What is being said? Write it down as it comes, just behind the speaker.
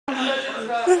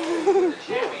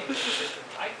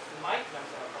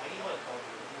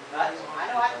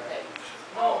know how to say.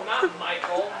 No, not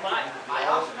Michael. I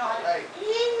also know how to say.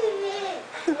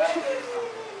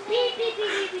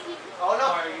 Oh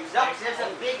look, there's a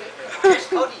big Chris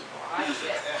Cody.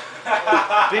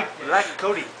 Big black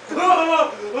Cody.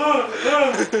 Oh!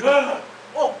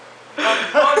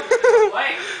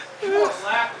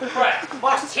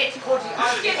 Must hit Cody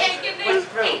on the head with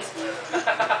fruit.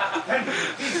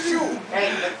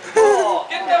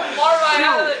 Get the larvae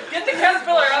out of the, get the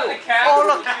caterpillar out of the cat. Oh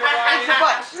look, it's the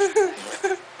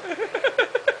butt.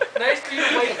 Nice for you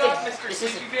to wake up, Mr.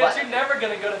 Sleepypants. You're never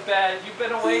gonna go to bed. You've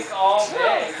been awake all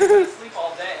day. You've been asleep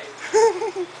all day.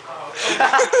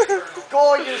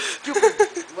 Go, you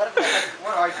stupid. What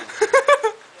are you?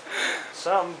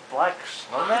 Some black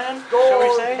snowman? Go, shall we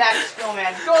say? black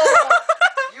snowman. Go!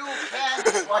 You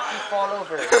can't watch me fall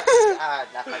over.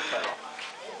 That's my turtle.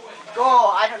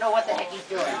 Go! I don't know what the heck he's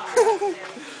doing.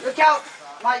 Look out!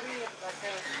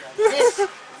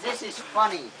 This is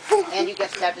funny. And you get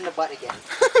stabbed in the butt again.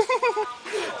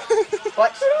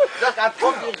 But, look, I'm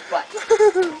poking his butt.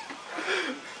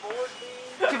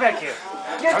 Get back here.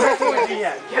 Get back I'm not here.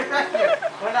 yet. Get back here.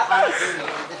 We're not on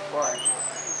this boring.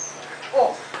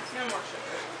 Oh!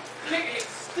 Stick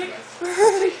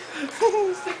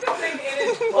the thing in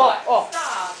his butt. Oh.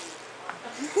 Stop.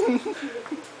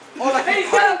 Oh, look, Hey,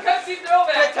 he's got a Pepsi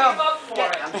throwback. Get Give him. up for it.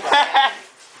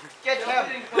 Get him.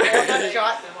 Hold that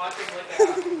shot.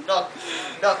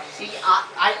 Look, see, I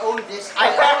own this. I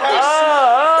own this.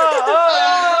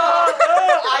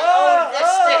 I own this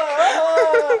stick.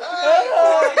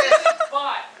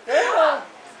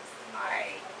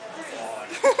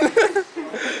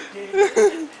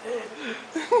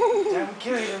 Damn,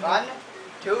 kill him. 1,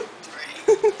 2,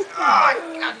 3. Oh,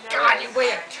 God, you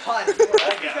weigh a ton. I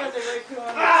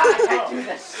can't do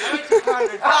this.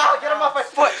 Oh, get him off my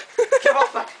foot. Get him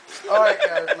off my foot. Alright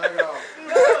guys, let go.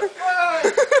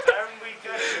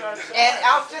 And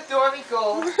out the door we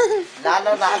go. La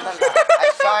la la la la.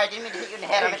 I'm sorry, I didn't mean to hit you in the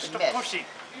head. I meant to Stop miss. pushing.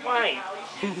 Why?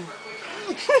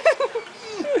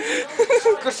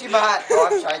 Cushy mat. Oh,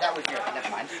 I'm sorry, that was your. Never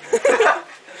mind.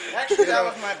 Actually, that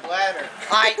was my bladder.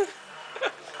 Alright.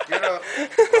 Get up.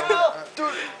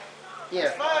 Dude. Here.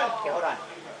 It's fine. Okay, hold on.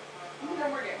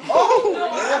 Oh! You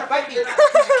want to bite me? He's a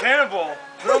cannibal.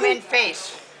 Broom in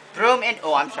face. Broom in.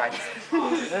 Oh, I'm sorry.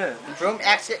 Broom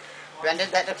exit. Brendan,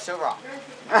 that looks so wrong.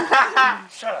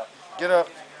 Shut up. Get up.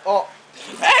 Oh.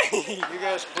 You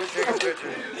guys quit taking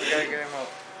pictures. We gotta get him up.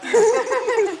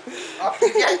 Oh,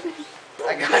 yeah. I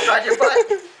got it on your butt.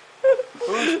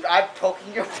 I'm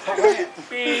poking your butt.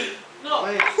 Beep. No.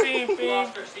 Beep, beep.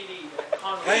 Lost her CD.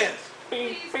 Lance.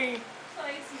 Beep, beep.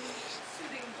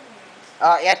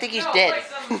 Yeah, I think he's dead.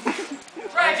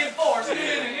 Dragon Force.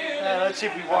 Let's see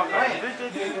if we walk right.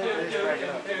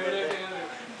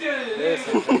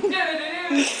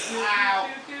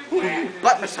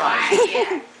 Butt massage.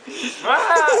 Ah!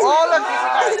 Oh, look, he's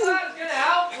That's gonna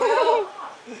help. Will.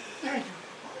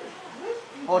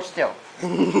 hold still.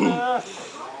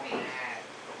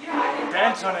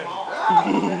 Dance on him.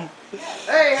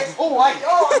 Hey, I'm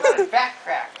got a back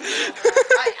crack. I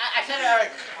said it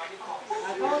already.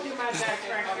 I told you my back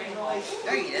crack.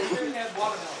 There he is.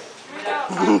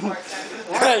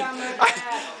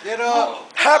 Get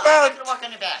up. How about, Walk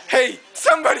in the back. hey,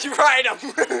 somebody ride him.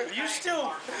 Are you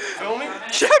still filming?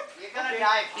 Yep. You're gonna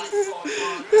die if you...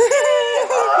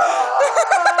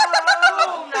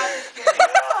 Oh, I'm not just kidding.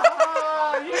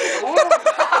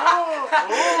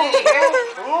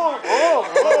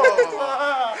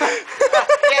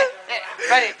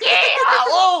 Ready? Yeah!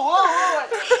 Whoa!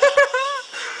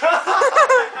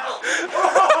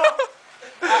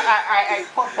 Alright,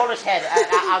 pull his head.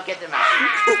 I'll get them out.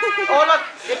 Oh, look!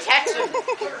 It's Hexen.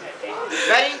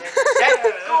 Ready? Set,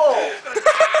 go!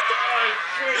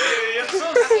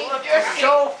 You're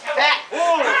so fat!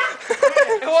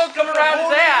 It won't come around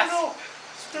his ass.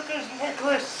 Stuck his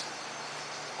necklace.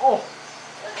 Oh!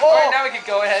 Alright, now we can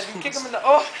go ahead and kick him in the.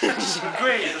 Oh!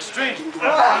 Great, the string. I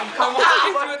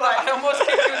almost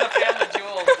kicked you in the family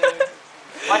jewels, dude.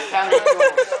 What family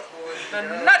jewels? The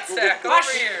nutsack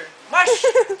over here. Mush.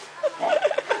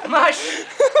 Mush.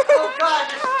 Oh God,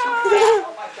 this is too fat.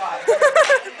 Oh my God.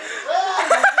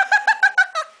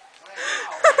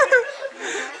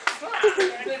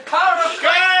 The power of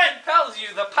Christ compels you.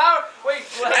 The power. Wait,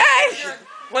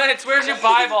 Lance, where's your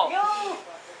Bible?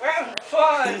 We're having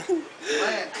fun.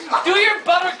 Do your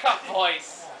buttercup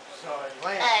voice.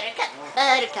 Sorry.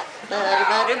 Buttercup,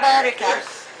 buttercup.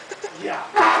 Yeah.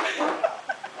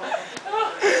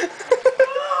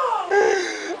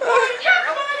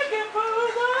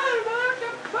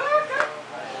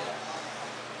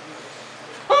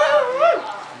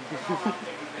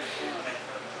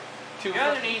 Your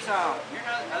other knee's on. Your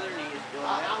other knee is doing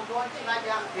that. I'm going to lie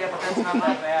down. Yeah, but that's not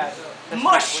my bad. That's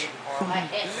Mush! My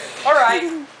head. Alright.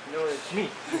 You know, it's me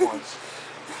he wants.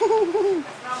 That's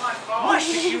not my fault. Mush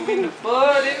you in the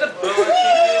bud, in the bud. Kick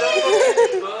it up, in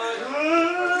the bud.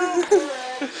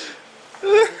 I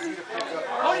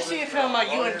want to see a film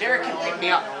about you and Derek can pick me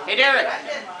up. Hey, Derek.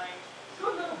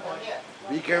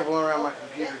 Be careful around my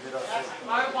computer.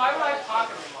 Why would I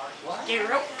pocket remark?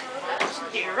 Steer up.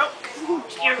 Steer up.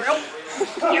 Steer up.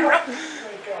 Steer up.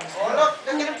 Oh, look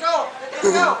at him go. Look at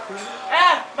him go.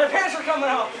 Ah, my parents are coming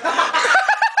home.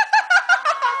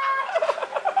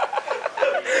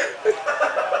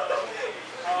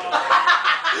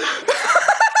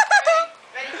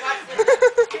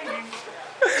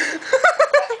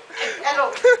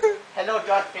 Hello,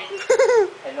 Dogface.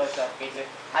 Hello, Dogface.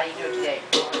 How you doing today?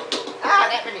 Ah,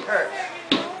 that really hurt.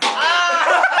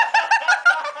 Ah!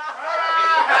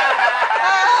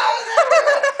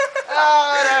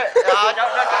 Oh,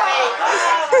 don't look at me.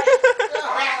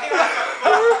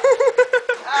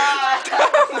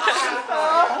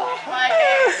 My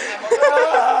head.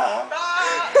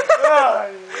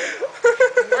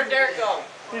 Where'd Derek go?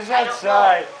 He's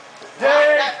outside.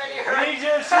 Derek, That really hurt. need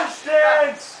your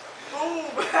assistance.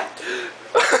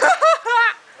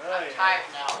 I'm tired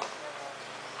now.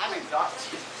 I'm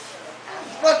exhausted.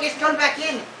 Look, he's coming back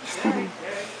in.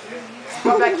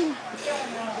 Come back in.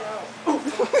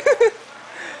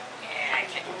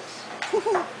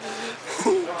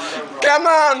 Come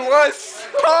on, what's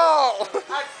Paul?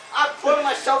 I'm pulling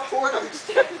myself toward him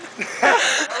instead.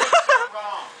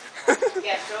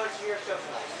 Yeah, so it's your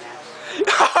social life now.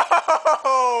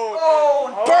 Oh,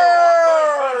 Oh,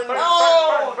 burn!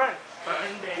 no! Burn, burn,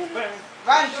 burn, burn.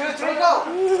 Run, 2, 3, go!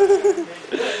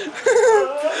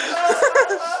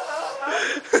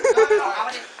 I'm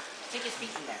gonna stick his feet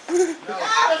in there.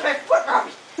 Ah, there's my foot,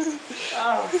 Robbie!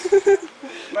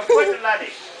 My foot,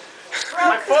 laddie.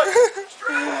 My foot.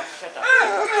 Shut up.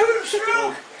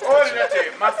 Oh, laddie.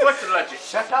 My foot, laddie.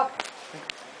 Shut up.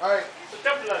 Alright.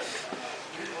 Shut up,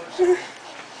 laddie.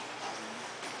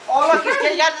 Oh, look, he's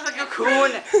getting out of the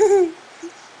cocoon.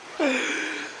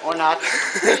 Or not.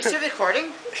 Are you still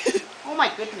recording? Oh my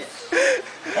goodness. 7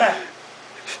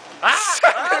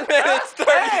 minutes,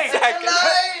 30 seconds.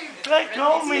 Let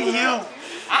go of me, you.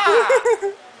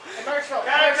 Commercial.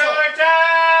 Counter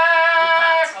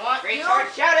attack! I want Great you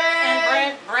short shouting.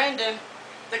 and Brandon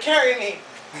to carry me.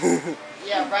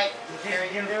 Yeah, right. You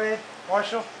can do it,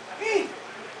 Marshall. I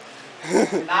don't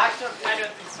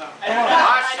think so. I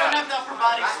don't have the upper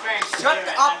body strength. Shut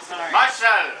up.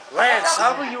 Marshall! Lance,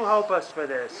 how will you help us for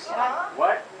this?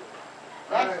 What?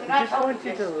 That's We not just want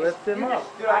you to lift him up.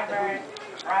 Robbie.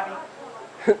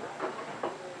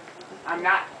 I'm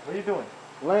not. What are you doing?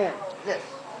 Lance. This.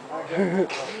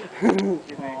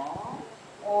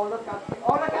 Oh, look out.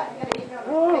 Oh, look out. You gotta hit me on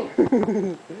the face.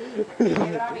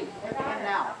 Hey, Robbie, look at him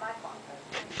now.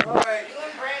 Alright, you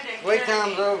and Brandon Wait carry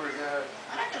time's me. over, guys.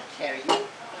 I'm not gonna carry you.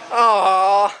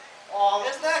 Aww. Oh,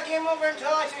 It's not game over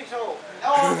until I say so.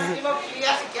 no, you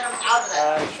have to get him out of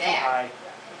that. It's too Damn. high.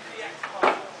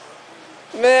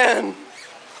 Man.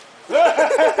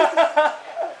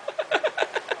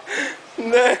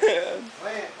 Man.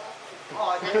 Lance.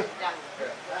 Oh, that's not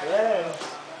Lance.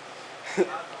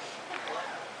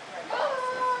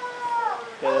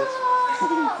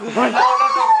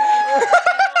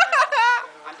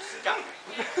 I'm stuck.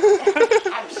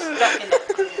 I'm stuck in the.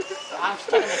 I'm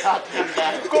stuck in the goddamn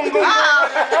bed.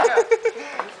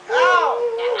 Ow!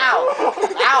 Ow!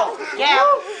 Ow!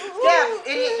 Scab,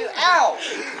 idiot! You! Ow!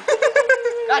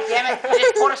 God damn it! You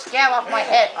just pulled a scab off my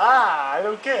head. Ah, I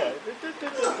don't care.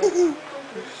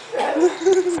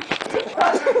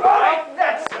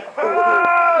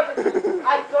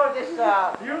 I throw this.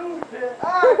 You did.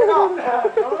 No.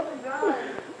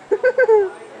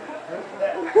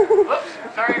 Oops.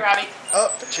 Sorry, Robbie. Oh,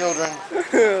 children.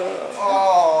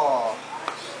 Oh.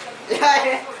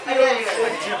 Yeah, I did it.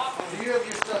 Do you have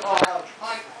your stuff? Oh,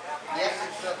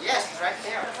 Yes, it's right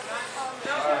there.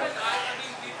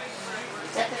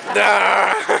 Step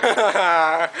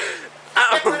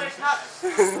on his nuts.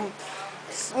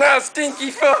 No,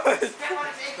 stinky foot. Step on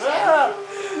his eggshell.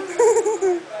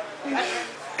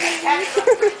 Catch the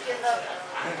freak in the.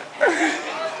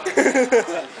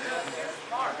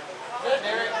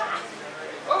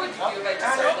 What would you do if I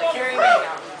Time decided to to carry me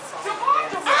now.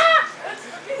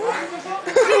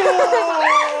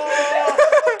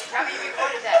 Robbie, you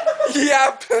recorded that.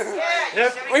 Yep. Yeah.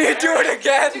 Yep. Will you do it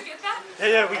again?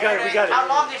 Yeah, we got it. How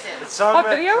long is it? It's on What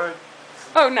video?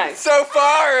 Oh, nice. So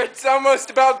far, it's almost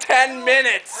about 10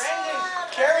 minutes. Brandon,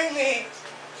 carry me.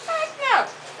 No.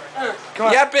 Come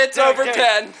on. Yep, it's over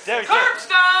 10. Derek, Curb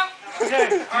stomp!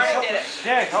 Derek, Already did it.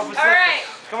 Derek, help us. Alright.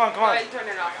 Come on, come on. Alright, turn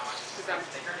it off. 'Cause I'm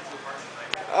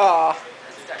Aw.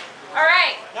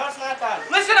 Alright. No, it's not done.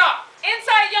 Listen up!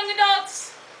 Inside, young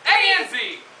adults. A and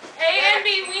Z. A and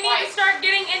B, we need to start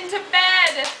getting into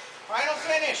bed. Final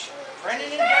finish.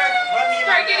 Brendan and Derek, let me in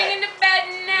my Start bed. getting into bed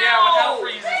now. Yeah, when hell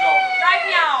freezes over. Right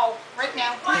now. Right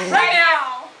now. Right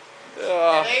now.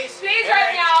 Please. Please,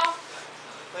 right now.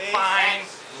 Please. Fine.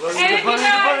 And if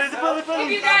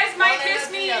you guys might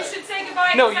miss me, you should say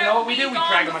goodbye. No, 'cause you I know will what we be do? We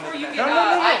gone drag 'em under before the you bed. get No, no,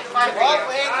 up.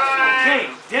 Okay,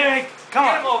 Derek, come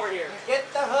Get him on. over here.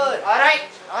 Get the hood. Alright,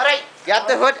 alright. Got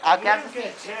the hood. I'll get the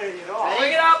feet. Tearing it off.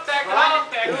 Bring it up, back it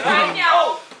up, back it up. Right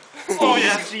now. Oh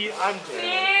yeah, see, I'm dead.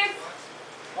 Please.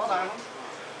 Hold on.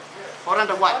 Hold on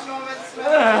to what? Go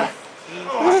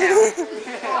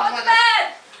to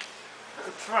bed.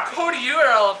 Cody, you are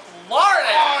a lard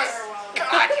ass.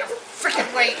 God, you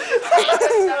freaking wait.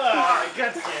 I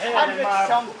got your head in my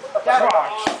Some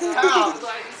crotch. pounds.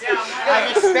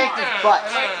 I just spanked his butt.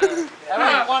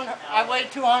 I weigh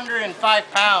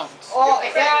 205 pounds. Oh,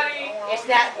 it's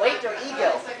that weight or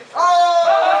ego? Oh!